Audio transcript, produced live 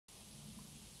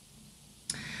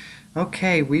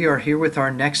Okay, we are here with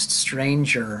our next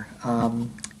stranger.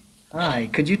 Hi,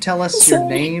 could you tell us your Sorry.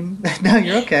 name? No,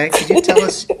 you're okay. Could you tell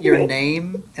us your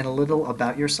name and a little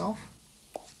about yourself?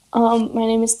 My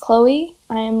name is Chloe.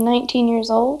 I am 19 years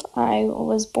old. I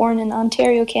was born in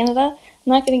Ontario, Canada.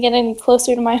 I'm not going to get any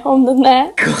closer to my home than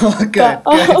that. But Good,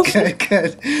 good, good,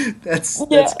 good. That's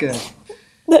yeah, good.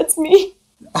 that's me.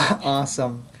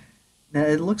 Awesome. Now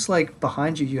it looks like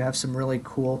behind you have some really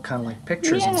cool kind of like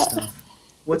pictures and Yeah, stuff.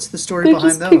 What's the story they're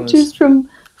behind just those? pictures from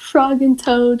Frog and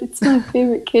Toad. It's my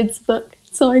favorite kids book.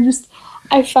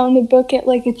 I found a book at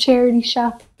like a charity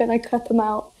shop and I cut them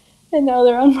out, and now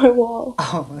they're on my wall.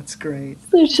 Oh, that's great.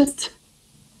 They're just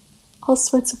all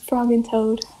sorts of Frog and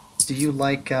Toad. Do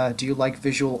you like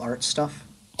visual art stuff?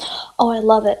 Oh, I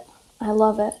love it. I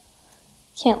love it.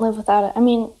 Can't live without it. I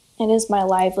mean, it is my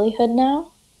livelihood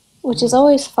now, which is Mm.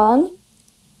 always fun,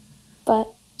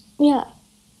 but yeah.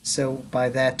 So by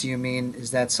that, do you mean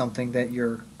is that something that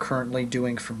you're currently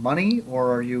doing for money,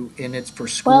 or are you in it for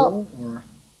Well, school, or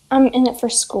I'm in it for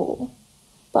school,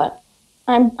 but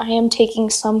I am taking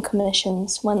some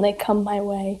commissions when they come my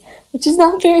way, which is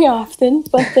not very often,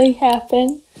 but they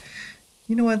happen.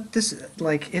 you know what? This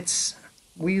like it's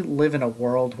we live in a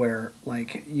world where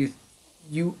like you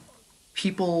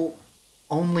people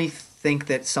only think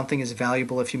that something is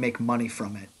valuable if you make money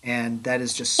from it, and that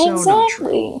is just so not true,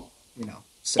 Exactly. you know.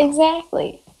 So,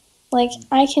 Exactly. Like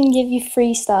I can give you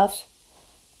free stuff.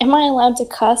 Am I allowed to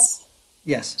cuss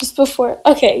yes. just before?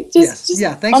 Okay, Yes. just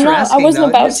Yeah, thanks I'm for not I asking wasn't though.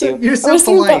 You're about so to. you're I so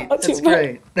wasn't polite. about to, That's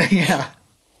great. Yeah.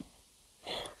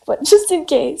 but just in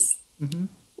case. Hmm.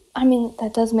 I mean,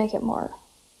 that does make it more.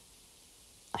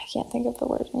 I can't think of the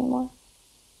word anymore.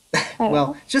 I don't Well,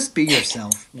 know. just be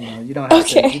yourself. You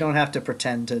Okay. don't have to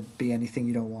pretend to be anything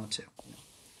you don't want to.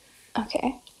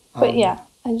 Okay. But Um, yeah,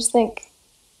 I just think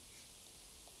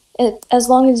as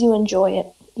long as you enjoy it,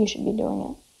 you should be doing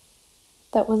it.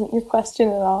 That wasn't your question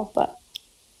at all, but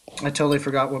I totally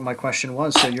forgot what my question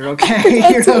was, so you're I okay.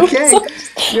 forgot You're to. So okay.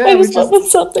 I Yeah, we just went just with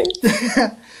something.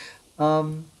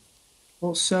 um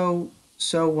well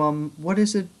what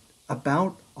is it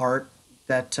about art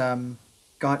that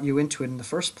got you into it in the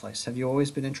first place? Have you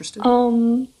always been interested?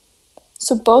 Um,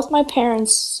 so both my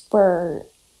parents were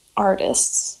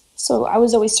artists. So I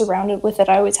was always surrounded with it.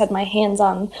 I always had my hands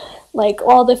on like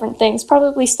all different things,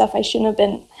 probably stuff I shouldn't have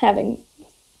been having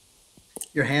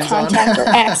Your hands on? contact or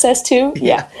access to.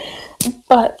 Yeah. Yeah.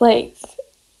 But like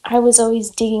I was always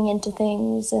digging into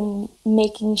things and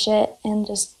making shit and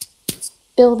just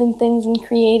building things and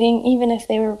creating, even if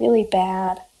they were really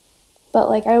bad. But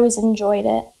like I always enjoyed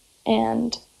it,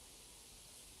 and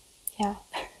yeah,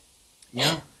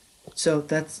 Yeah. So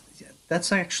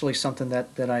that's actually something that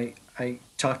I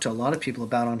talk to a lot of people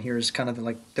about on here is kind of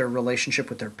like their relationship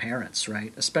with their parents,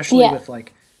 right? Especially yeah, with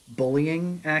like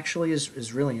bullying actually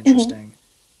is really mm-hmm. interesting.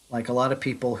 Like a lot of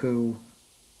people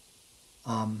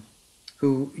um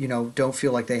who, don't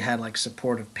feel like they had like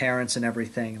supportive parents and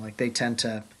everything, like they tend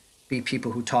to be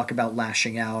people who talk about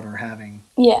lashing out or having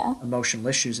Yeah, emotional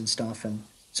issues and stuff. And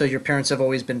so your parents have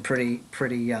always been pretty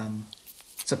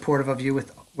supportive of you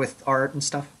with art and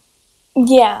stuff.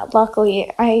 yeah.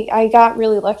 Luckily, I got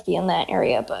really lucky in that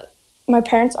area, but my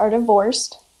parents are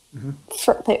divorced Hmm.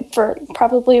 for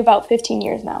probably about 15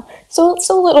 years now, so it's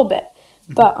a little bit,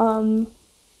 Hmm. but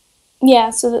yeah.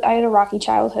 So I had a rocky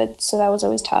childhood, so that was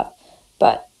always tough,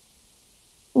 but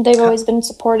they've always been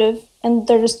supportive, and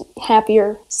they're just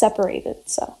happier separated.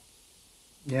 So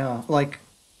Yeah, like,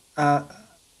 uh,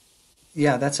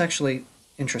 yeah, that's actually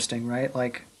interesting, right?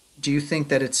 Like, do you think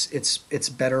that it's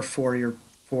better for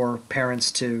for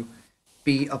parents to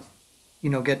be a,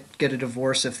 get a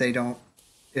divorce if they don't,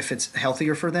 if it's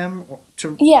healthier for them or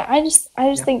to, yeah, I just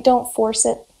yeah. think don't force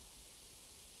it.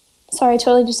 Sorry, I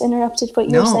totally just interrupted what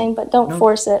you were No, saying, but don't no,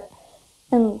 force it.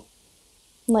 And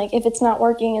like if it's not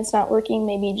working, it's not working.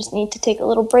 Maybe you just need to take a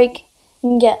little break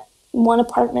and get one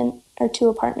apartment or two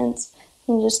apartments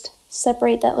and just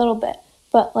separate that little bit.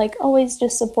 But like always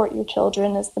just support your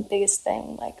children is the biggest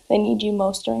thing. Like they need you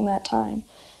most during that time.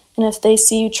 And if they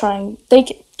see you trying,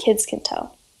 kids can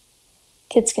tell.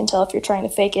 Kids can tell if you're trying to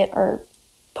fake it or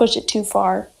push it too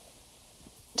far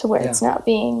to where yeah, it's not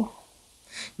being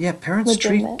yeah. Parents treat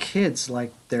legitimate. kids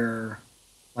like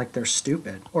they're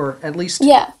stupid, or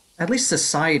Yeah, at least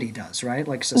society does, right?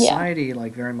 Like yeah. society,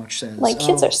 like very much says, Like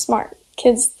kids are oh, smart.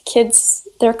 Kids,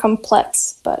 they're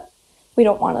complex, but we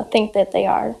don't want to think that they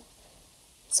are.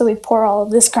 So we pour all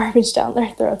of this garbage down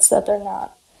their throats that they're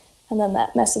not, and then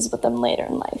that messes with them later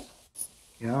in life.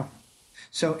 yeah.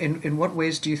 So, in what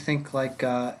ways do you think like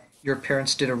your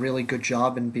parents did a really good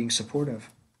job in being supportive?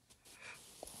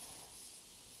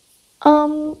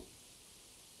 Um,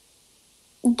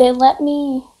 they let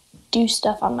me do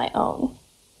stuff on my own,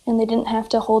 and they didn't have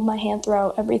to hold my hand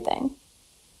throughout everything,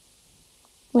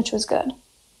 which was good.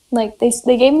 Like they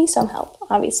gave me some help,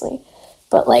 obviously,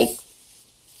 but like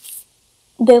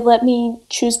they let me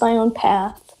choose my own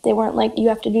path. They weren't like, you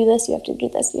have to do this, you have to do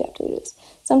this, you have to do this.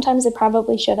 Sometimes they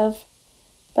probably should have,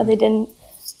 but they didn't.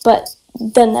 But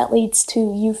then that leads to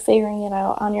you figuring it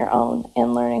out on your own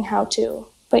and learning how to.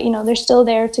 But they're still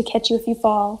there to catch you if you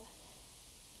fall.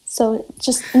 So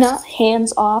just not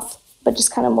hands off, but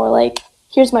just kind of more like,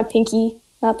 here's my pinky,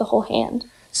 not the whole hand.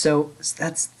 So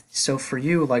that's so for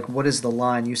you, like what is the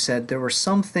line? You said there were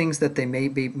some things that they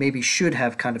maybe should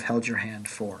have kind of held your hand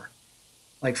for.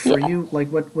 Like for Yeah. you, like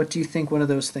what do you think one of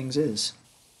those things is?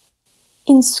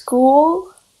 In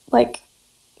school, like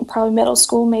probably middle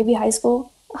school, maybe high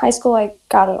school. High school, I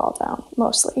got it all down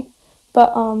mostly.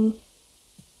 But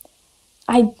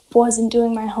I wasn't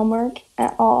doing my homework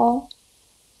at all,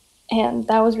 and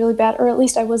that was really bad. Or at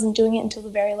least I wasn't doing it until the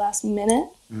very last minute,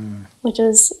 Mm. which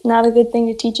is not a good thing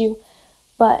to teach you.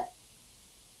 But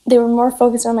they were more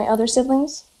focused on my other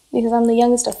siblings because I'm the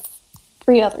youngest of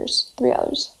three others. Three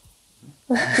others.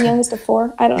 Or the youngest of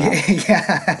four. I don't know.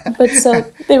 Yeah. But so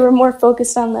they were more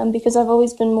focused on them because I've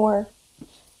always been more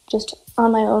just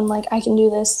on my own, like I can do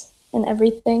this and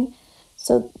everything.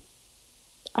 So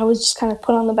I was just kind of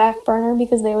put on the back burner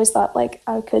because they always thought like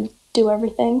I could do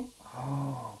everything.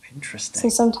 Oh, So interesting.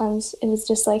 sometimes it was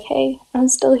just like, hey, I'm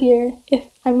still here if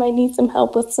I might need some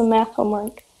help with some math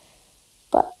homework.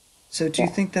 But So do you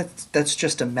yeah, think that that's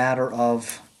just a matter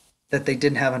of that they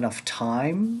didn't have enough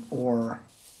time or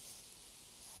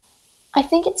I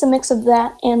think it's a mix of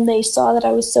that and they saw that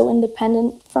I was so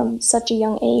independent from such a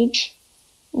young age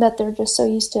that they're just so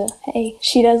used to, hey,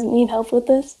 she doesn't need help with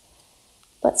this.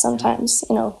 But yeah. sometimes,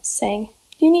 saying,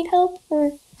 do you need help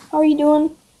or how are you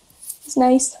doing? It's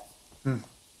nice. Hmm.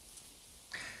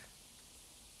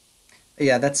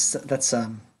 Yeah, that's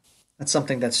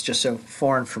something that's just so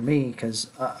foreign for me because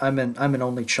I'm an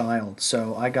only child,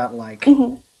 so I got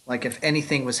Mm-hmm. like if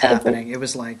anything was Every, happening, it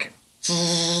was like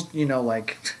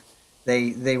like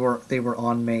they were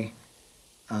on me.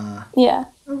 Uh, yeah.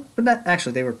 but that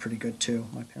actually they were pretty good too,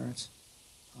 my parents.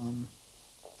 Um,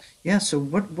 yeah. So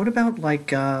what about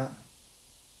like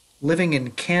living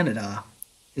in Canada?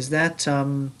 Is that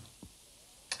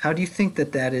how do you think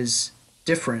that that is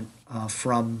different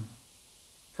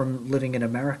from living in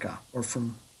America or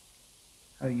from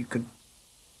how you could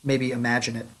maybe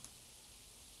imagine it?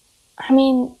 I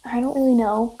mean, I don't really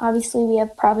know. Obviously, we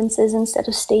have provinces instead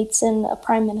of states and a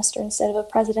prime minister instead of a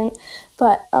president,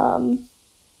 but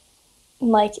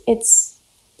like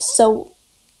so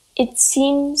it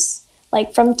seems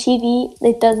like from TV,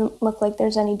 it doesn't look like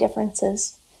there's any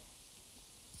differences.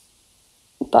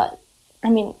 But I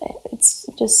mean, it's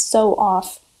just so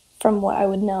off from what I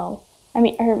would know. I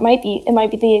mean, or it might be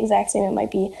the exact same. It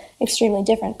might be extremely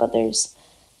different, but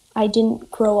I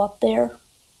didn't grow up there.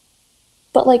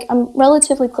 But like, I'm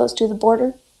relatively close to the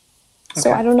border,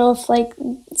 so Okay. I don't know if like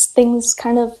things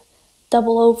kind of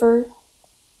double over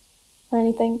or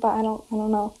anything. But I don't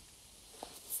know.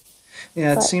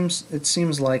 Yeah, it But seems it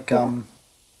seems like yeah,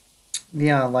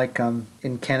 yeah, like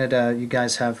in Canada you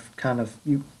guys have kind of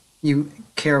you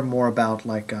care more about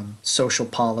like social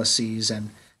policies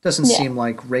and doesn't yeah, seem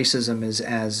like racism is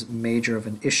as major of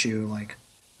an issue. Like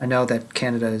I know that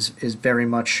Canada is very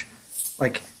much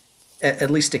like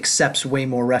at least accepts way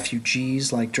more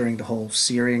refugees like during the whole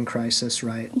Syrian crisis,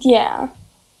 right? yeah,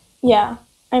 yeah.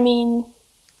 I mean,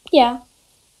 yeah.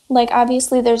 Like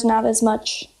obviously, there's not as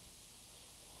much.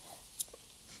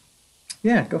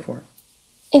 Yeah, go for it.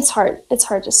 It's hard. It's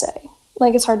hard to say.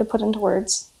 Like it's hard to put into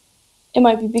words. It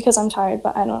might be because I'm tired,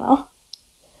 but I don't know.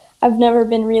 I've never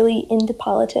been really into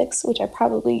politics, which I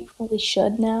probably really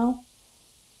should now,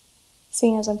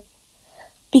 seeing as I'm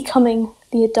becoming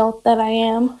the adult that I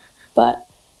am. But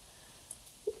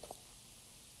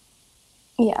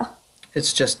yeah,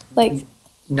 It's just like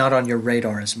not on your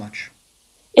radar as much.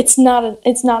 it's not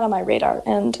on my radar,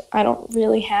 and I don't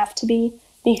really have to be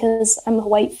because I'm a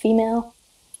white female.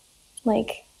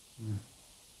 Like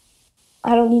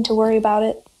I don't need to worry about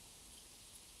it.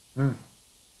 Mm.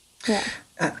 Yeah,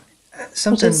 which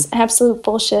Something is absolute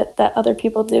bullshit that other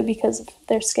people do because of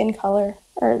their skin color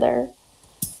or their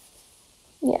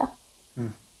yeah.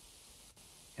 mm,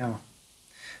 yeah.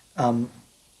 Um,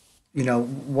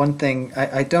 one thing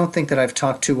I don't think that I've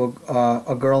talked to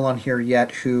a girl on here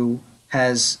yet who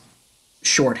has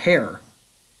short hair,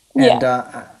 and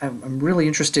Yeah. I'm really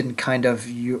interested in kind of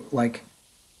you like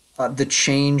the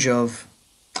change of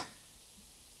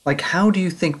like how do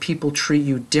you think people treat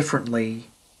you differently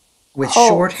with Oh,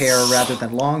 short hair rather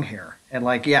than long hair. And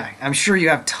like, yeah, I'm sure you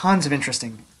have tons of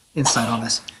interesting insight on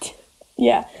this.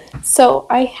 yeah. So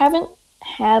I haven't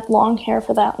had long hair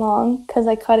for that long because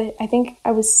I cut it, I think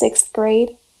I was sixth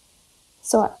grade.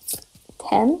 So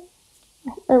 10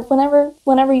 or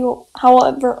whenever you,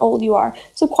 however old you are.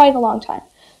 So quite a long time.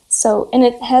 So, and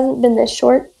it hasn't been this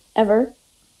short ever,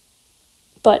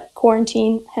 but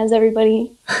quarantine has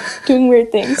everybody doing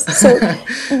weird things. So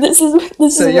this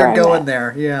So is you're where I'm going at.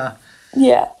 there, yeah.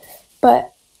 Yeah.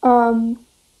 But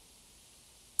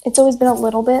it's always been a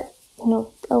little bit,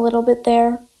 a little bit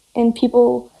there. And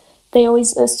people, they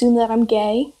always assume that I'm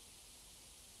gay,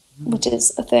 which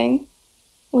is a thing,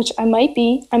 which I might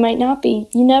be, I might not be.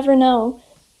 You never know.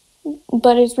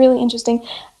 But it's really interesting.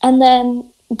 And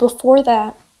then before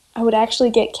that, I would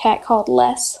actually get catcalled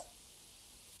less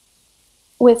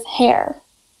with hair,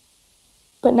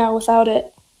 but now without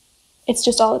it, it's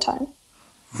just all the time.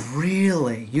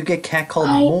 Really? You get catcalled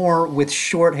I more with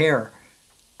short hair.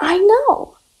 I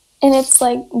know. And it's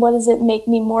like, what does it make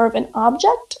me more of an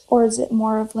object? Or is it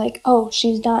more of like, oh,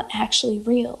 she's not actually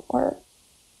real? Or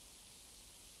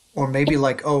Or maybe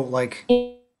like, oh, like,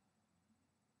 it,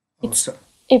 oh, it's, so,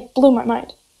 it blew my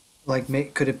mind. like,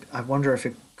 could it, I wonder if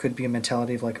it could be a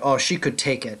mentality of like, oh, she could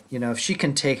take it. You know, if she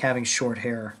can take having short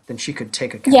hair, then she could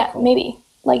take a Yeah, catcall. maybe.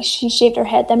 Like she shaved her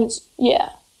head. That means, yeah.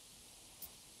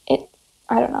 It,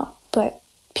 I don't know. But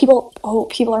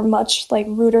people are much like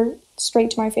ruder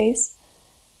straight to my face.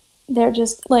 They're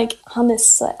just like on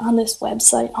this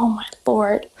website. Oh my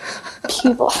lord.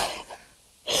 People.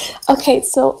 Okay,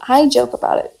 so I joke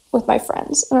about it with my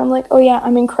friends, and I'm like, oh yeah,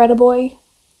 I'm Incrediboy,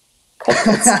 because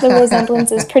it's the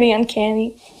resemblance is pretty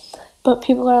uncanny. But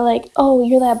people are like, oh,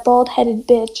 you're that bald-headed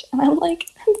bitch, and I'm like,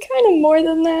 I'm kind of more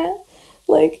than that.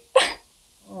 Like,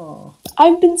 Oh,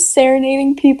 I've been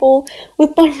serenading people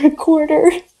with my recorder,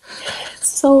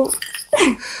 so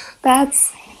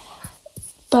that's.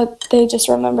 But they just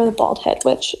remember the bald head,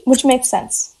 which makes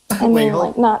sense. I wait, mean,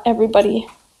 like, not everybody.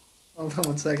 hold on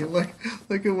one second.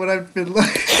 Look at what I've been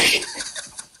like.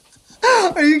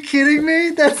 Are you kidding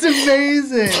me? That's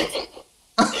amazing.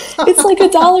 It's like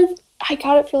 $1. I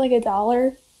got it for like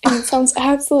 $1, and it sounds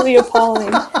absolutely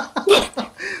appalling.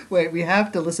 Wait, we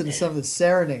have to listen to some of the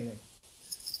serenading.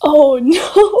 Oh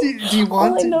no! Do you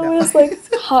All want I to? know No. is like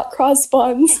hot cross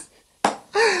buns.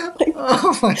 Like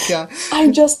Oh my god.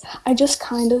 I just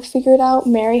kind of figured out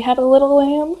Mary Had a Little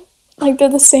Lamb. Like they're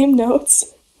the same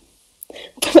notes,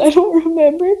 but I don't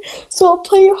remember. So I'll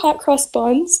play you hot cross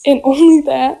buns and only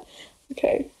that.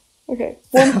 Okay, okay,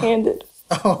 one handed,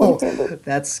 one Oh, handed.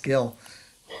 that's skill.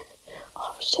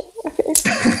 Oh shit. Okay,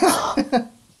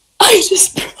 I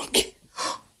just broke it.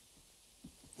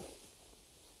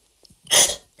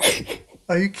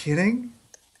 Are you kidding?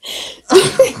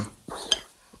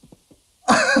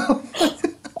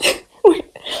 Wait.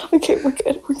 Okay, we're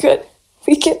good. We're good.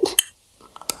 We can.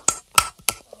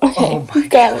 Okay, Oh my we've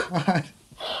got it. god.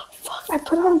 Fuck, I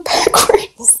put it on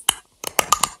backwards.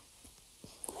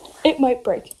 It might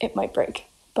break. It might break.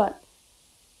 But.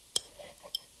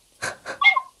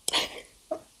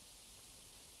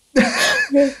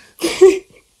 Okay.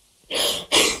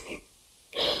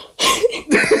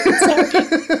 Sorry.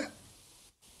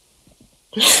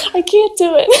 I can't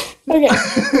do it. Okay,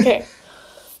 okay.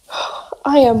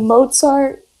 I am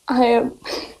Mozart. I am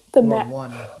the You are man.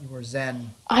 one. You are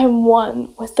Zen. I'm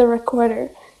one with the recorder.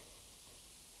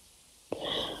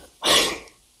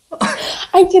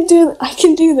 I can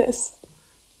do this.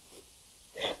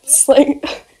 It's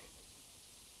like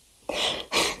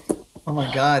Oh my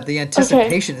god, the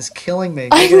okay. anticipation is killing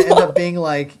me. I know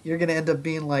You're gonna end up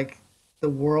being like the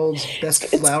world's best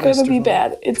it's gonna flautist or be something.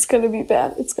 bad. It's gonna be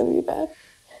bad. It's gonna be bad.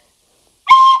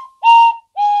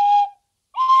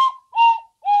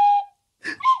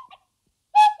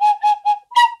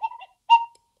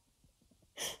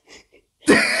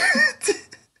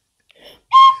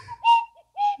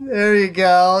 There you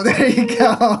go. There you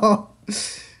go.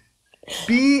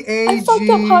 B I A fucked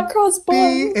up G hot cross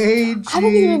B buns. A I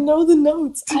don't G. even know the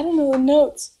notes. I don't know the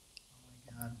notes.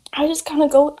 I just kind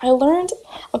of go. I learned.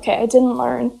 Okay, I didn't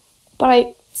learn, but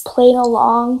I played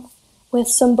along with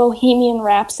some Bohemian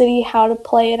Rhapsody, how to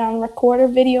play it on recorder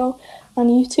video on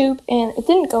YouTube, and it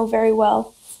didn't go very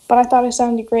well. But I thought it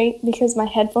sounded great because my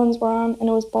headphones were on and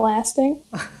it was blasting.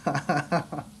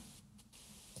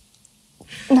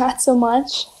 Not so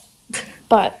much,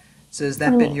 but So has I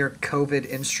that been mean, your COVID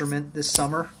instrument this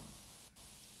summer?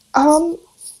 um,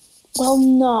 well,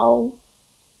 no.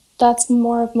 That's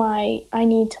more of my I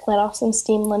need to let off some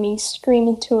steam, let me scream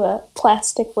into a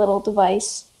plastic little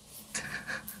device.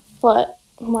 But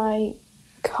my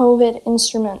COVID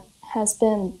instrument has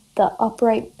been the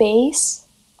upright bass.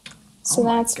 Oh So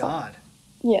my that's fun. God.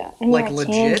 Yeah, I mean Like I can.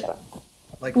 legit?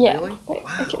 Like Yeah, really? wait,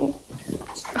 I Wow. can.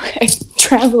 Okay,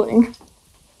 traveling.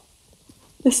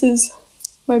 This is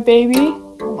my baby.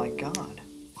 Oh my God.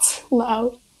 It's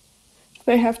loud.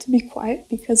 But I have to be quiet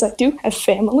because I do have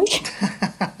family.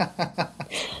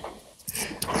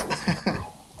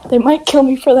 They might kill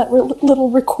me for that little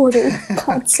recorder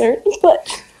concert,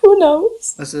 but who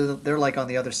knows? So they're like on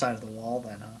the other side of the wall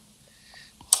then, huh?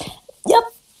 Yep,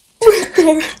 right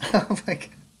there, Oh my God.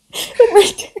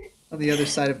 right there. On the other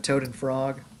side of Toad and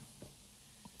Frog.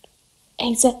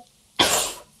 Exa-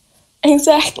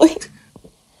 exactly.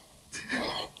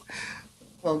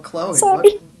 Well, Chloe,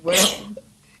 Sorry.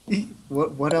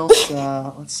 what else?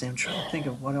 Let's see. I'm trying to think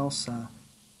of what else.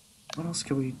 What else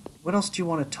could we? What else do you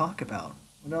want to talk about?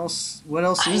 What else? What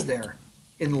else is I there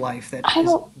in life that I is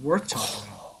don't worth talking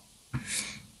about?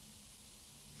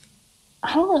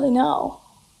 I don't really know.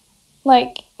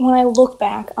 Like when I look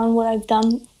back on what I've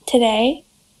done today,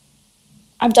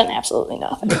 I've done absolutely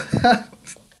nothing.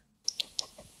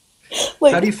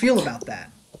 How do you Like feel about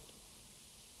that?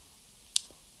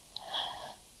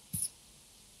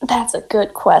 that's a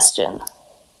good question.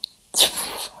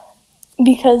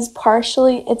 Because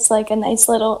partially it's like a nice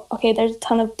little okay, there's a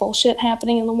ton of bullshit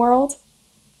happening in the world.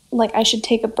 Like I should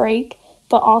take a break,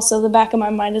 but also the back of my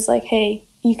mind is like, hey,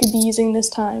 you could be using this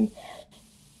time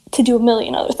to do a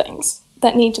million other things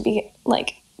that need to be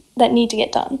that need to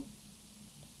get done,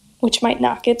 which might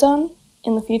not get done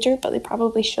in the future, but they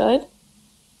probably should.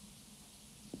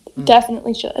 Hmm.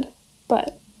 Definitely should.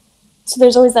 But so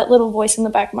there's always that little voice in the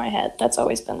back of my head that's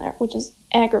always been there, which is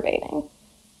aggravating.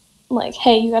 Like,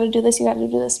 hey, you got to do this, you got to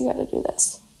do this, you got to do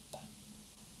this.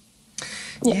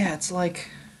 Yeah, Yeah, it's like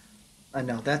I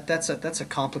know that's a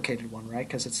complicated one, right?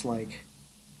 Because it's like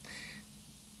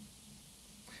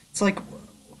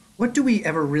what do we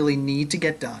ever really need to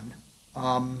get done?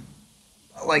 Um,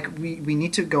 like we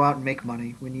need to go out and make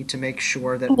money. We need to make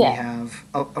sure that we yeah, have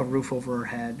a roof over our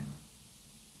head.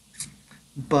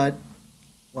 But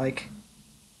like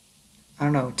I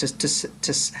don't know, to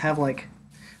have like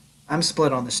I'm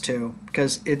split on this too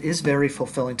because it is very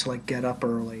fulfilling to like get up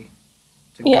early,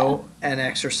 to yeah, go and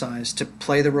exercise, to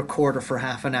play the recorder for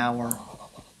half an hour,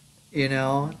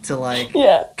 to like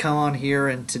yeah, come on here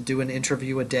and to do an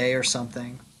interview a day or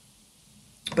something.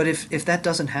 But if that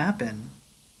doesn't happen,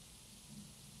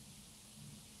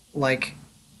 like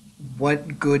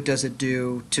what good does it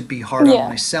do to be hard on yeah,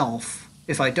 myself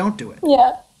if I don't do it?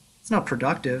 yeah. It's not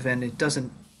productive and it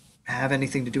doesn't have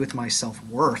anything to do with my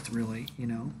self-worth really.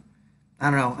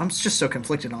 I don't know. I'm just so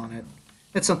conflicted on it.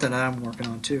 It's something that I'm working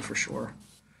on too, for sure.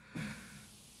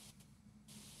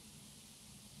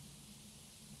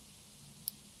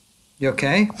 You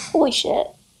okay? Holy shit.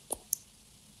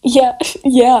 Yeah,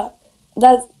 yeah.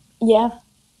 That's, yeah,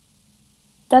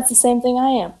 that's the same thing I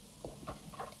am.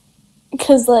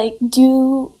 Because,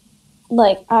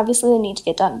 obviously they need to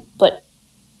get done, but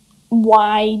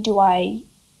why do I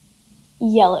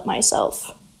yell at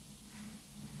myself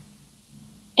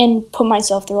and put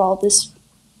myself through all this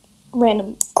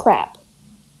random crap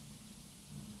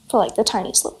for, like, the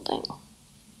tiniest little thing?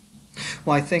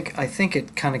 Well, I think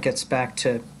it kind of gets back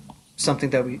to something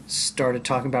that we started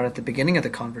talking about at the beginning of the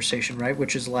conversation, right?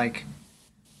 Which is like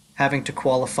having to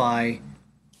qualify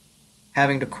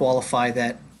having to qualify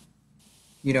that,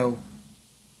 you know,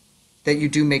 that you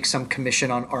do make some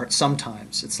commission on art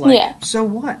sometimes. It's like, Yeah, so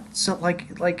what? So like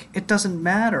it doesn't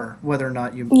matter whether or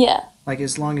not you yeah, like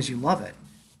as long as you love it.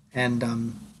 And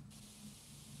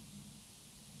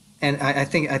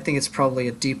I think it's probably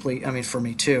a deeply I mean for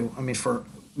me too. I mean for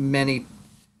many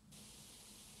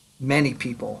many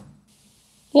people,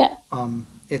 yeah,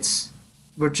 it's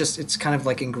it's kind of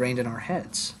like ingrained in our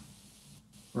heads,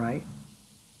 right?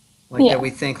 Like that yeah, we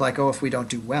think like, oh, if we don't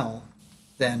do well,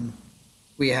 then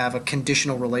we have a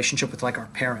conditional relationship with like our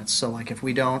parents. So like if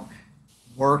we don't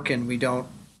work and we don't,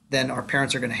 then our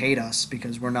parents are going to hate us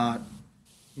because we're not,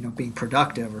 being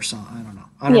productive or something. I don't know.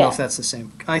 I don't know if yeah. that's the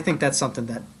same. I think that's something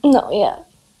that, No, yeah.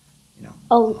 you know,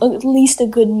 At least a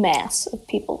good mass of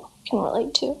people can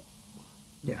relate to.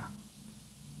 yeah.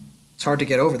 It's hard to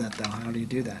get over that though. How do you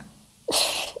do that?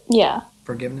 Yeah,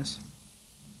 Forgiveness?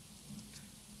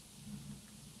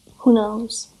 who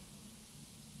knows?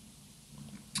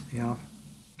 Yeah.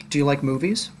 Do you like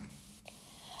movies?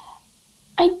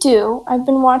 I do. I've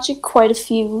been watching quite a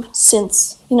few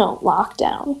since,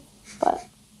 lockdown, but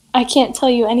I can't tell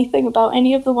you anything about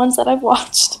any of the ones that I've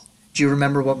watched. Do you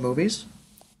remember what movies?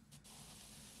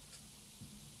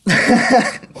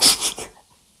 I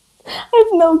have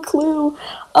no clue.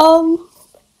 Um,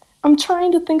 I'm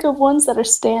trying to think of ones that are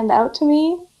stand out to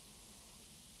me.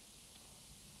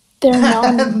 There are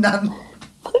none. None.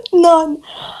 None.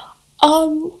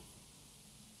 Um,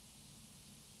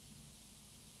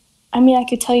 I mean, I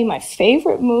could tell you my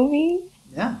favorite movie.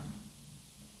 Yeah.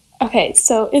 Okay,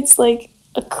 so it's like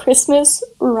a Christmas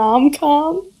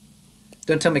rom-com,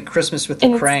 Don't tell me Christmas with the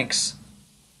and it's Cranks.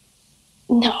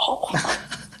 no,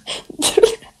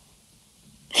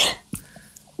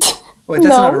 Wait, that's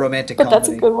not a no, romantic but that's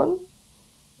a comedy. good one.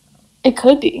 It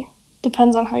could be.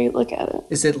 Depends on how you look at it.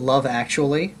 Is it Love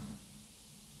Actually?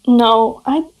 No,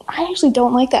 I actually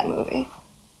don't like that movie.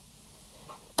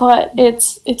 But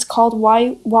it's called Why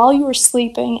While You Were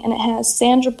Sleeping, and it has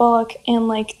Sandra Bullock and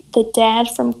like the dad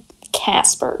from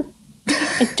Casper.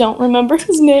 I don't remember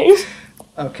his name,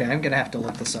 Okay, I'm gonna have to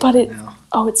look this up but right now.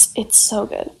 it's so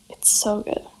good. It's so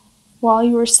good. While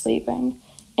You Were Sleeping.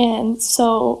 And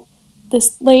so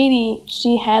this lady,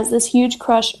 she has this huge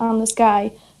crush on this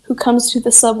guy who comes to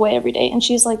the subway every day, and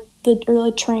she's like the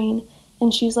train,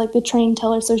 and she's like the train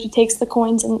teller, so she takes the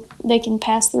coins and they can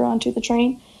pass through onto the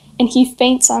train, and he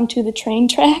faints onto the train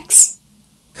tracks.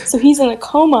 So he's in a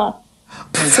coma.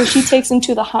 So she takes him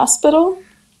to the hospital,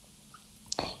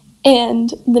 and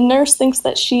the nurse thinks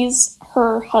that she's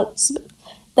her husband,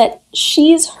 that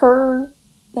she's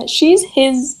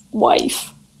his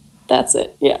wife. That's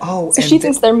it. Yeah. Oh, So and she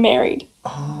thinks they're married.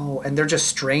 and they're just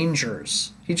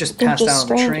strangers. He just They're passed just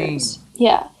out on the train. strangers.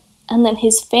 Yeah. And then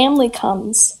his family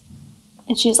comes,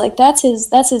 and she's like, that's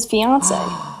his fiance.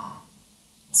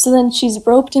 So then she's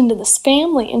roped into this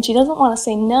family, and she doesn't want to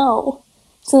say no.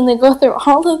 So then they go through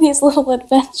all of these little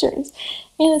adventures,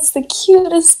 and it's the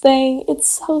cutest thing. It's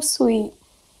so sweet.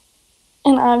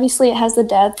 And obviously it has the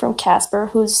dad from Casper,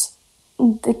 who's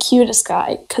the cutest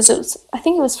guy, because I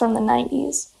think it was from the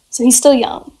 90s. So he's still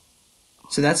young.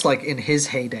 So that's like in his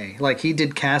heyday. Like he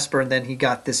did Casper, and then he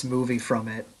got this movie from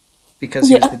it because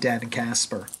he was Yeah. the dad in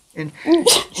Casper. And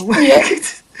Yeah.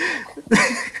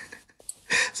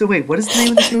 so wait, what is the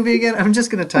name of this movie again? I'm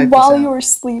just gonna type this While out. You Were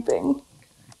Sleeping.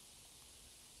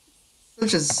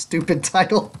 Such a stupid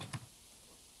title.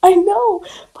 I know,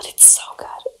 but it's so good.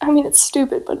 I mean, it's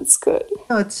stupid, but it's good.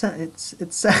 No, it's.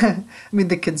 I mean,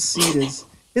 the conceit is.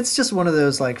 It's just one of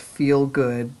those like feel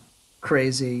good,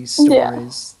 crazy Yeah.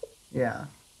 stories. Yeah.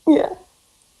 Yeah.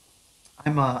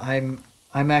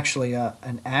 I'm actually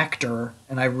an actor,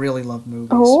 and I really love movies,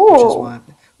 which is Oh. why.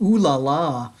 Ooh la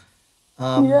la.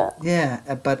 Yeah.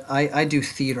 Yeah, but I do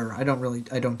theater. I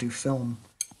don't do film.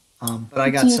 But I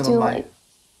Do got you some do of my. like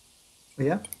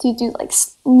Yeah, do you do like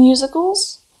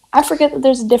musicals? I forget that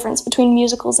there's a difference between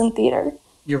musicals and theater.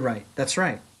 you're right. That's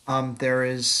right. There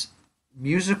is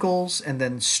musicals and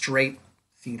then straight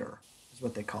theater is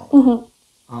what they call it.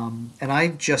 Hmm. And I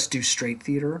just do straight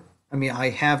theater. I mean, I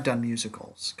have done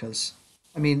musicals because,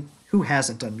 I mean, who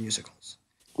hasn't done musicals?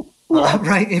 Yeah.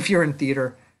 Right? If you're in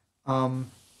theater.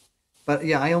 But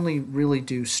yeah, I only really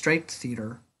do straight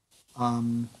theater.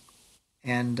 Um,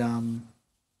 and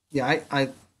yeah,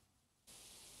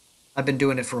 I've been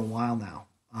doing it for a while now.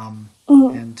 Hmm.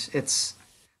 And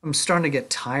I'm starting to get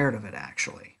tired of it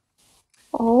actually.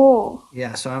 Oh.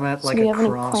 Yeah, so I'm at So like do a you have any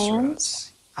plans?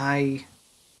 crossroads.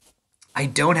 I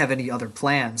don't have any other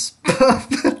plans.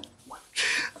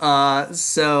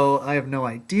 So I have no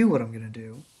idea what I'm gonna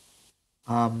do.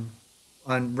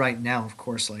 And right now, of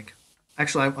course, like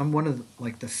actually, I'm one of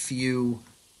like the few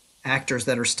actors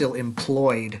that are still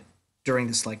employed during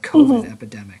this like COVID Hmm.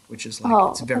 epidemic, which is like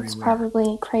it's Oh, very that's rare.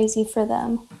 probably crazy for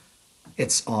them.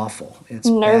 It's awful. It's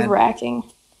Nerve bad. wracking.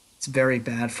 It's very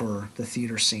bad for the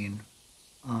theater scene.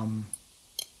 Um,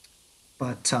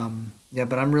 but yeah,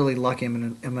 but I'm really lucky.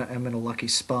 I'm in a lucky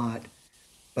spot.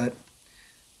 But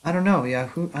I don't know. Yeah,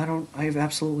 I have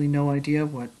absolutely no idea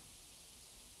what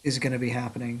is going to be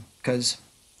happening because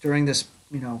during this,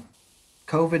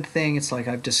 COVID thing, it's like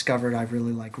I've discovered I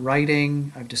really like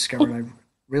writing. I've discovered I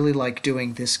really like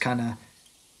doing this kind of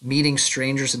meeting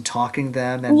strangers and talking to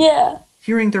them and Yeah.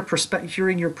 hearing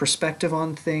your perspective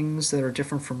on things that are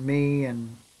different from me,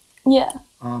 and Yeah.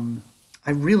 I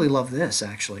really love this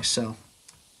actually. So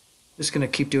just gonna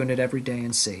keep doing it every day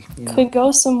and see. Could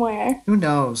go somewhere. Who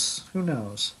knows? Who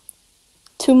knows?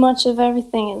 Too much of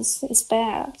everything is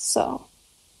bad. So,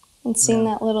 and seeing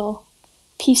Yeah. that little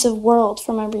piece of world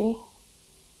from every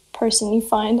person you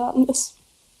find on this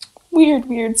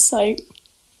weird site.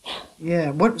 Yeah.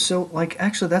 What? So like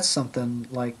actually, that's something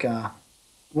like.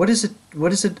 What is it?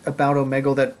 What is it about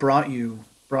Omegle that brought you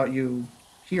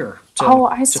here Oh,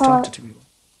 to talk to two people?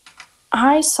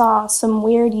 I saw some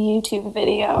weird YouTube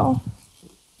video,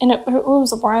 and it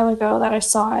was a while ago that I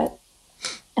saw it.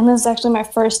 And this is actually my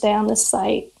first day on this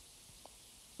site,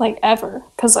 like ever,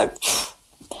 because I've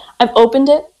opened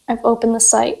it, I've opened the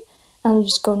site, and I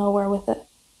just go nowhere with it.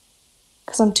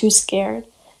 because I'm too scared.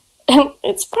 And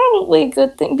it's probably a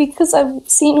good thing because I've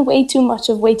seen way too much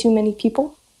of way too many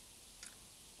people.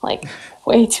 Like,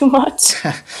 way too much.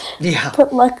 Yeah.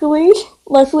 But luckily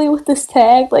with this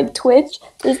tag, like Twitch,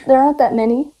 there aren't that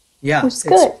many, Yeah, which is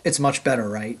good. it's much better,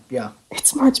 right? Yeah.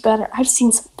 It's much better. I've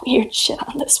seen some weird shit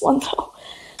on this one, though.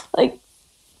 Like,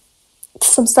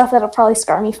 some stuff that'll probably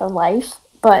scar me for life.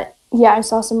 But yeah, I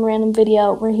saw some random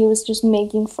video where he was just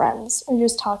making friends or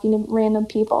just talking to random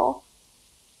people.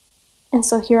 And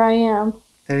so here I am,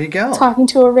 There you go. talking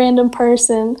to a random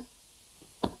person.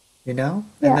 You know?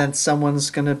 And Yeah. then someone's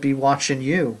gonna be watching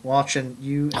you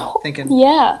and Oh, thinking,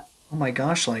 yeah. "Oh my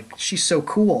gosh, like she's so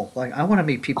cool. Like I want to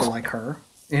meet people like her."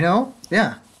 You know?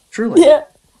 Yeah, truly. Yeah.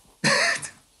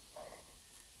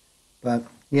 But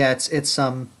yeah, it's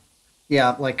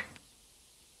yeah, like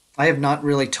I have not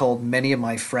really told many of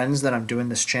my friends that I'm doing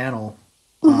this channel.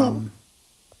 Mm-hmm. Um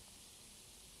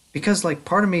because like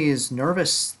part of me is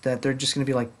nervous that they're just gonna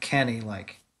be like, Kenny,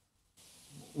 like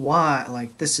why?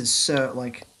 Like this is so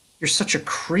like you're such a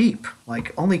creep.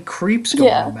 Like only creeps go on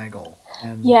Yeah. Omegle.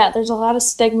 And Yeah, there's a lot of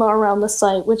stigma around the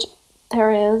site, which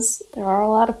there is. There are a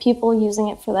lot of people using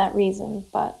it for that reason,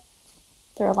 but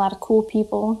there are a lot of cool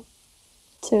people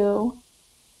too.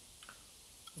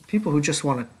 people who just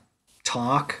want to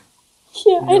talk,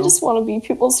 Yeah, you I know? just want to be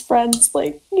people's friends.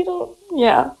 Like, yeah.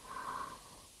 Yeah.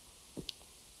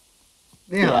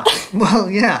 Yeah. Well,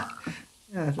 yeah.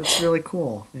 Yeah, that's really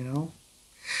cool, you know?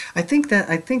 I think that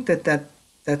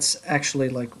that's actually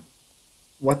like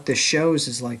what this shows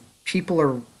is like people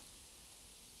are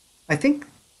I think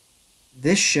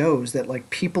this shows that like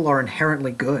people are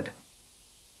inherently good.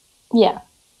 Yeah.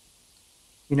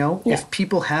 You know, Yeah. if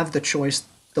people have the choice,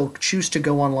 they'll choose to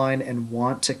go online and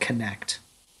want to connect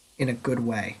in a good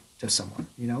way to someone,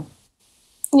 you know?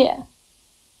 Yeah.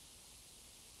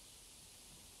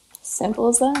 Simple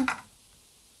as that.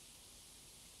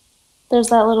 There's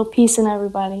that little piece in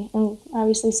everybody. And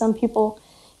obviously, some people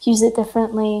use it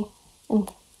differently and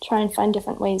try and find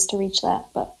different ways to reach that.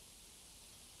 But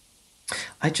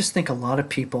I just think a lot of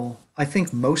people, I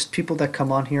think most people that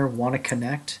come on here want to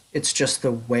connect. It's just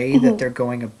the way that mhm. they're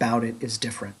going about it is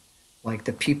different. Like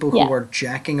the people who Yeah. are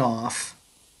jacking off,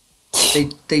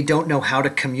 they don't know how to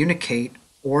communicate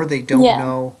or they don't Yeah.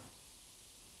 know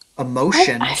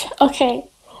emotion, Okay,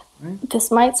 right? this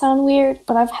might sound weird,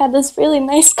 but I've had this really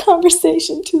nice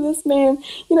conversation to this man.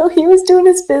 He was doing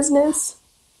his business,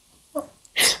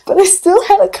 but I still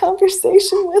had a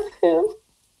conversation with him.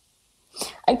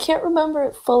 I can't remember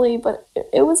it fully, but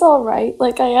it was all right.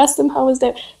 Like, I asked him how his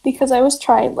day, because I was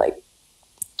trying, like,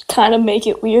 kind of make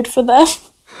it weird for them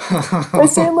by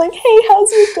saying, like, hey,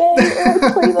 how's your day? Or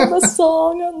I played them a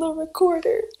song on the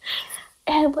recorder.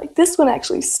 And, like, this one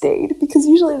actually stayed, because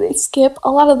usually they skip.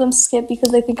 A lot of them skip because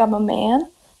they think I'm a man,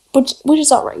 which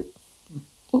is all right.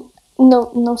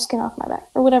 No skin off my back,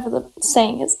 or whatever the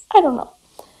saying is. I don't know.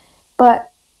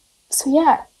 But, so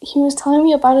yeah, he was telling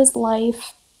me about his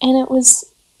life, and it was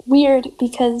weird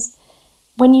because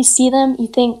when you see them, you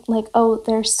think, like, oh,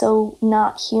 they're so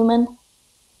not human,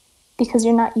 because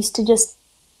you're not used to just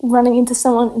running into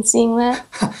someone and seeing that.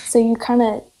 So you kind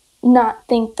of not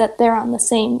think that they're on the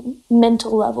same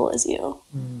mental level as you,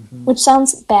 Hmm. which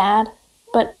sounds bad,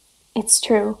 but it's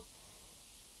true.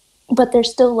 But they're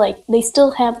still like, they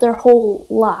still have their whole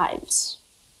lives.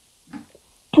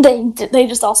 They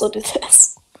just also do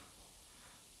this.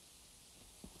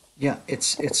 Yeah,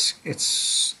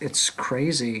 it's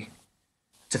crazy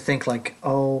to think like,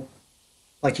 oh,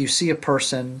 like you see a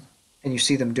person and you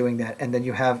see them doing that and then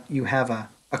you have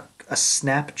a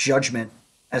snap judgment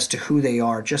as to who they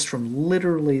are just from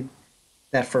literally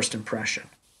that first impression.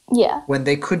 Yeah, When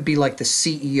they could be like the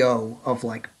CEO of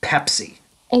like Pepsi.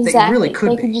 They really exactly.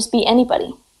 could They could be, just be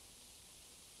anybody.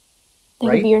 They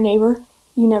could be right? your neighbor.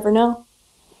 You never know.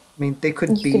 I mean, they could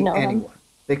You could be know them. anyone.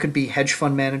 They could be hedge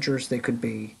fund managers, they could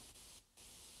be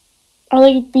Or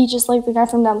they could be just like the guy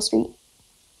from down the street.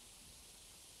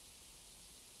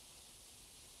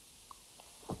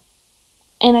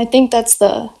 And I think that's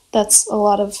a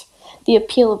lot of the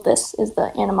appeal of this, is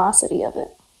the animosity of it.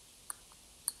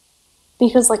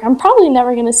 Because, like, I'm probably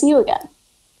never going to see you again,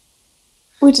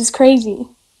 which is crazy.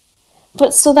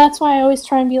 But so that's why I always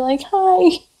try and be like,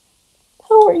 hi,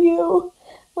 how are you?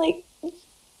 Like,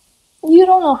 you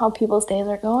don't know how people's days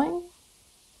are going.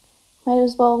 Might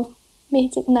as well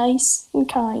make it nice and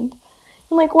kind.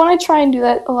 And, like, when I try and do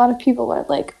that, a lot of people are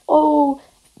like, oh,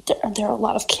 there are a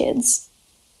lot of kids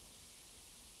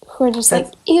who are just like,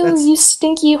 that ew, that's you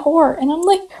stinky whore. And I'm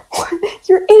like, what?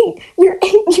 You're 8,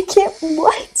 you can't,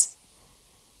 what?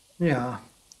 yeah.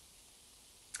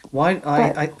 Why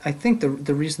But I think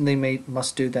the reason they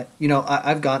must do that,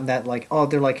 I've gotten that like, oh,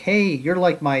 they're like, hey,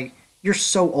 you're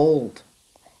so old.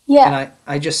 And yeah,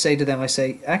 I just say to them, I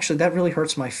say, actually, that really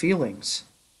hurts my feelings.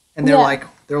 And yeah,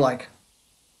 they're like,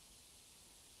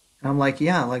 and I'm like,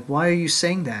 yeah, like, why are you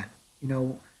saying that? You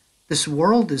know, this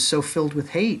world is so filled with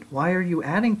hate. Why are you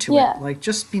adding to it? yeah, Like,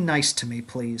 just be nice to me,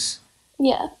 please.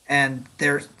 yeah, And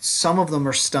some of them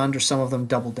are stunned or some of them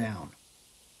double down,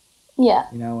 yeah.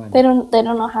 and They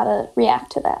don't know how to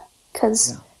react to that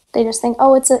because yeah, they just think,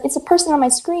 oh, it's a person on my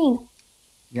screen.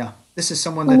 yeah, this is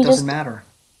someone Let that me doesn't just matter.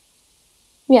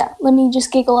 yeah, let me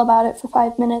just giggle about it for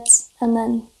 5 minutes and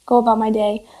then go about my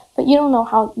day. But you don't know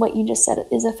how what you just said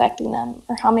is affecting them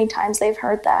or how many times they've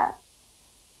heard that.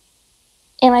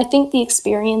 And I think the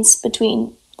experience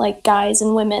between like guys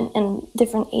and women and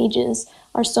different ages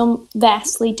are so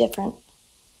vastly different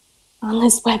on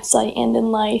this website and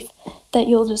in life that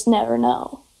you'll just never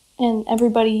know. And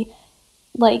everybody,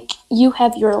 like, you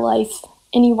have your life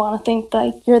and you want to think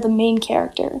like you're the main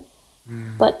character,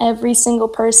 Mm. but every single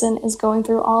person is going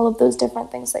through all of those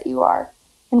different things that you are,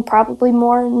 and probably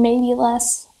more and maybe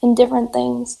less in different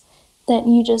things that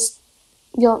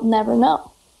you'll never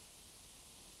know.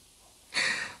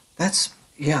 That's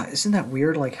yeah, isn't that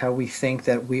weird? Like how we think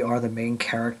that we are the main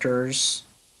characters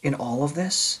in all of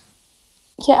this.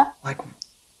 Yeah, Like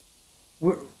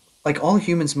we're like all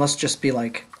humans must just be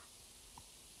like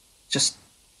just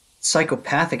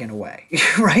psychopathic in a way,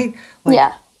 right? Like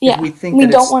yeah, if yeah. we think We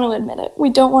that don't it's want to admit it. We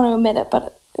don't want to admit it,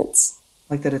 but it's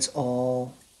like that it's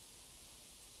all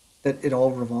that it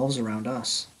all revolves around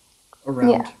us, yeah.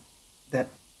 around that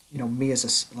me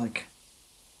as like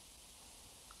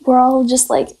We're all just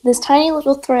like this tiny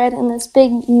little thread in this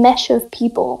big mesh of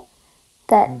people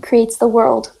that mm, creates the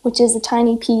world, which is a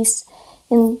tiny piece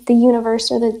in the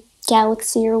universe or the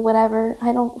galaxy or whatever.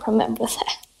 I don't remember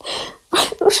that.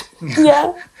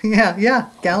 Yeah, yeah, yeah,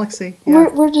 galaxy, yeah.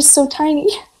 we're just so tiny.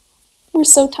 We're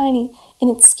so tiny,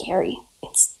 and it's scary.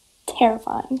 It's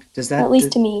terrifying, Does at that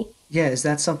least to me. yeah, is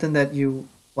that something that you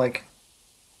like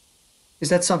is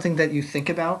that something that you think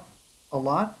about a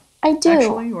lot I do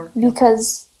actually or yeah.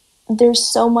 because there's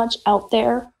so much out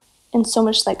there, and so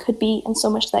much that could be, and so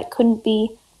much that couldn't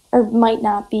be, or might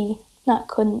not be, not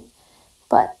couldn't,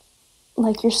 but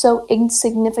like you're so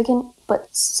insignificant, but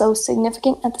so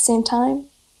significant at the same time.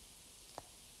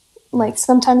 Mm. Like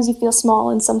sometimes you feel small,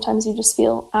 and sometimes you just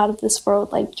feel out of this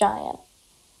world, like giant.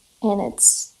 And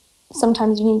it's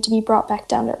sometimes you need to be brought back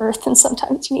down to earth, and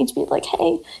sometimes you need to be like,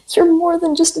 hey, you're more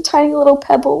than just a tiny little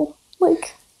pebble.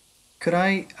 Like, Could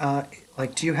I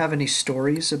like do you have any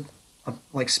stories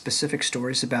like specific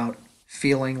stories about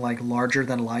feeling like larger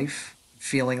than life,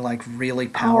 feeling like really oh,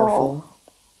 powerful?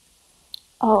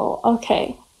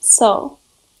 okay. So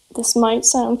this might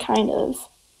sound kind of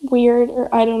weird,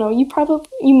 or I don't know.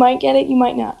 You might get it, you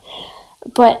might not.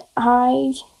 But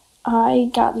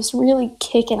I got this really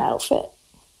kicking outfit,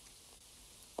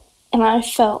 and I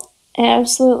felt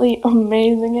absolutely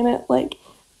amazing in it. Like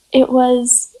it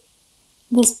was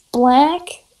this black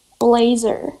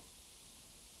blazer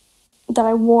that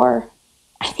I wore.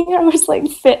 I think I was like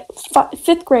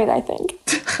fifth grade. I think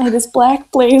I had this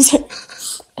black blazer,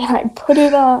 and I put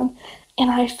it on,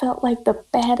 and I felt like the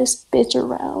baddest bitch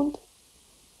around.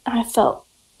 I felt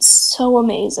so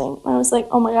amazing. I was like,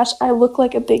 oh my gosh, I look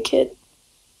like a big kid.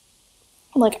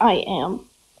 Like I am.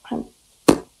 I'm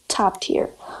top tier.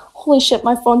 Holy shit,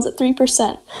 my phone's at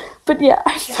 3%. But yeah,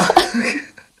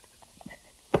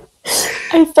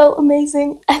 I felt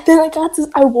amazing. And then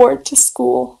I wore it to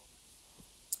school.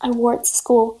 I wore it to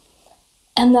school.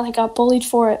 And then I got bullied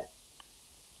for it.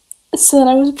 So then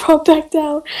I was brought back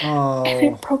down. And Oh,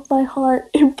 it broke my heart.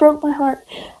 It broke my heart.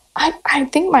 I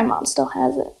think my mom still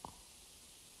has it.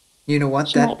 you know what?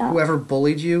 She That might not. whoever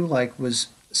bullied you like was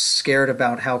scared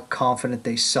about how confident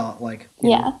they saw like,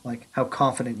 Yeah. like how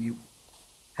confident you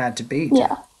had to be to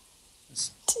Yeah.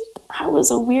 I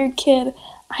was a weird kid.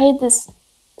 I had this.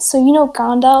 So you know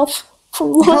Gandalf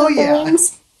from Lord Oh of the yeah.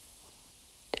 Rings?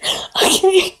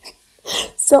 Okay.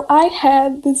 So I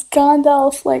had this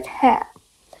Gandalf like hat,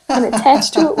 and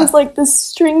attached to it was like this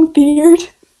string beard,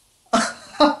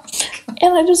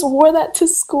 and I just wore that to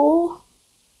school.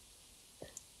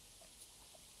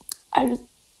 I just,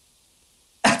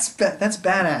 That's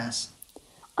badass.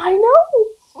 I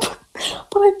know,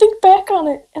 but I think back on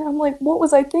it, and I'm like, what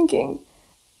was I thinking?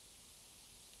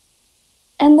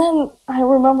 And then I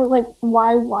remember like,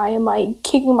 why am I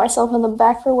kicking myself in the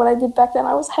back for what I did back then?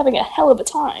 I was having a hell of a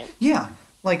time. Yeah.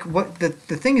 Like what the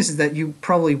thing is that you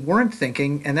probably weren't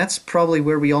thinking, and that's probably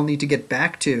where we all need to get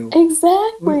back to.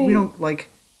 We Exactly. don't like,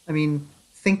 I mean,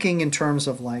 thinking in terms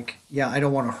of like, yeah, I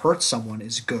don't want to hurt someone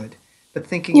is good, but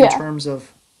thinking in Yeah. terms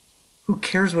of who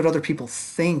cares what other people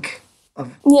think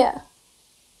of, Yeah.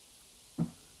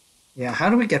 yeah, how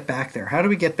do we get back there? How do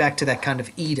we get back to that kind of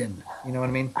Eden? You know what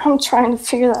I mean? I'm trying to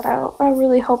figure that out. I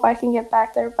really hope I can get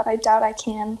back there, but I doubt I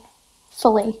can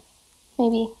fully.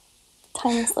 Maybe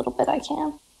tiniest little bit I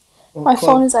can. Well, My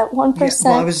phone Chloe, is at yeah, well, 1%.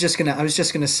 I was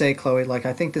just gonna say, Chloe, like,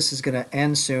 I think this is gonna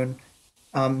end soon.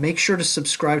 Make sure to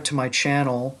subscribe to my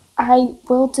channel. I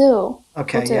will do. Will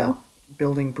Okay, yeah, do.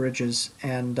 building bridges,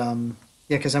 and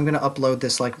yeah, because I'm gonna upload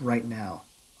this like right now.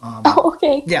 Oh,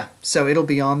 okay. Yeah, so it'll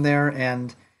be on there,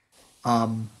 and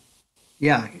um,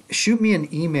 yeah, shoot me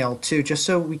an email too, just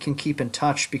so we can keep in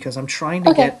touch. Because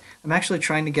Okay. I'm actually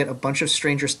trying to get a bunch of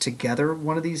strangers together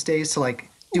one of these days to like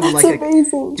That's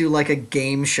amazing. do like a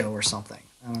game show or something.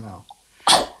 I don't know.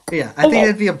 But yeah, I think Okay.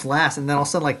 it'd be a blast, and then I'll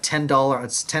send like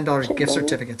it's $10 Okay, gift let me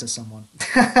certificate to someone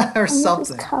or let me just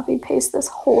something. copy paste this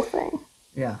whole thing.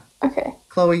 Yeah. Okay.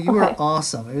 Chloe, you were Okay.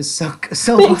 awesome. It was so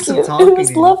Thank awesome you. It talking to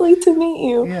was you. lovely to meet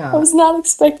you. I Yeah. was not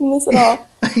expecting this at all.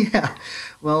 Yeah.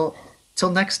 Well,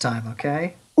 till next time,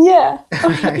 okay? Yeah. All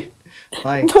Okay. right.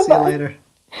 Bye. Bye See you bye. later.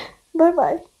 Bye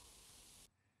bye.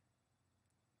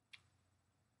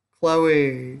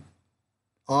 Chloe,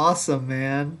 awesome,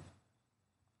 man.